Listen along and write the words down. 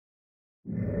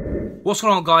What's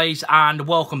going on, guys, and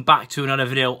welcome back to another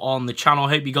video on the channel. I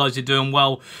hope you guys are doing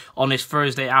well on this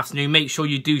Thursday afternoon. Make sure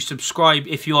you do subscribe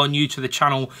if you are new to the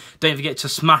channel. Don't forget to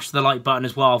smash the like button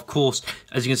as well. Of course,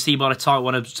 as you can see by the title,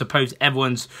 I suppose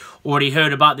everyone's already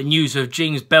heard about the news of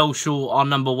James Belshaw, our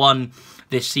 #1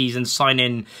 this season,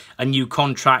 signing a new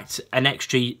contract, an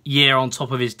extra year on top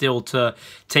of his deal to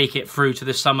take it through to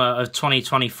the summer of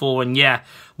 2024. And yeah,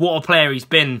 what a player he's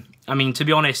been. I mean, to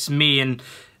be honest, me and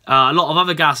a lot of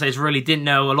other guys really didn't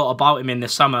know a lot about him in the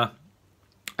summer.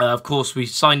 Of course, we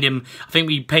signed him. I think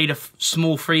we paid a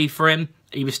small fee for him.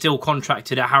 He was still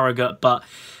contracted at Harrogate, but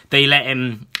they let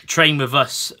him train with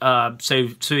us so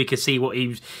he could see what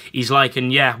he's like.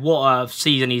 And yeah, what a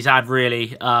season he's had,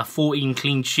 really. 14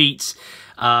 clean sheets.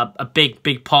 A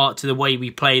big part to the way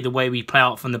we play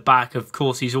out from the back. Of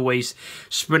course, he's always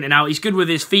sprinting out. He's good with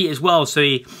his feet as well, so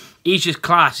he's just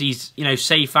class. He's, you know,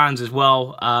 safe hands as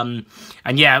well.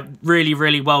 And yeah,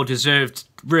 really well deserved.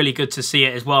 Really good to see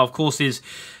it as well. Of course, his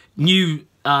new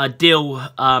deal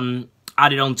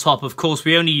added on top. Of course,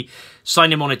 we only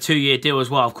signed him on a 2-year deal as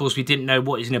well. Of course, we didn't know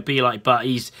what he's going to be like, but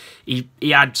he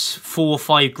had 4 or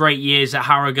 5 great years at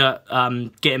Harrogate,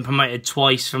 getting promoted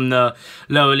twice from the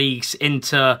lower leagues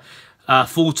into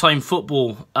full-time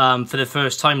football for the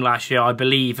first time last year, I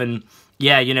believe. And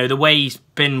yeah, you know, the way he's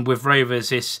been with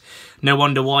Rovers, it's no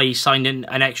wonder why he signed in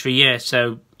an extra year.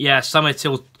 So yeah, summer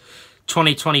till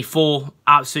 2024,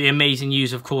 absolutely amazing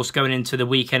news, of course, going into the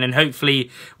weekend, and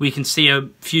hopefully we can see a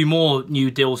few more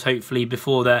new deals hopefully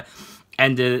before the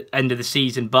end of the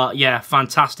season. But yeah,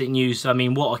 fantastic news. I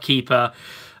mean, what a keeper,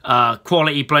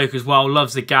 quality bloke as well,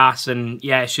 loves the gas, and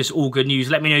yeah, it's just all good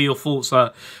news. Let me know your thoughts.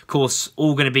 Of course,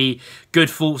 all going to be good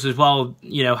thoughts as well,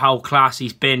 you know, how class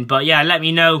he's been. But yeah, let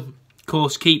me know. Of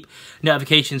course, keep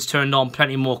notifications turned on.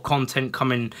 Plenty more content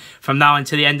coming from now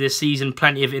until the end of the season.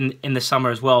 Plenty of in the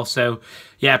summer as well. So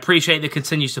yeah, appreciate the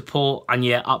continued support, and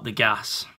yeah, up the gas.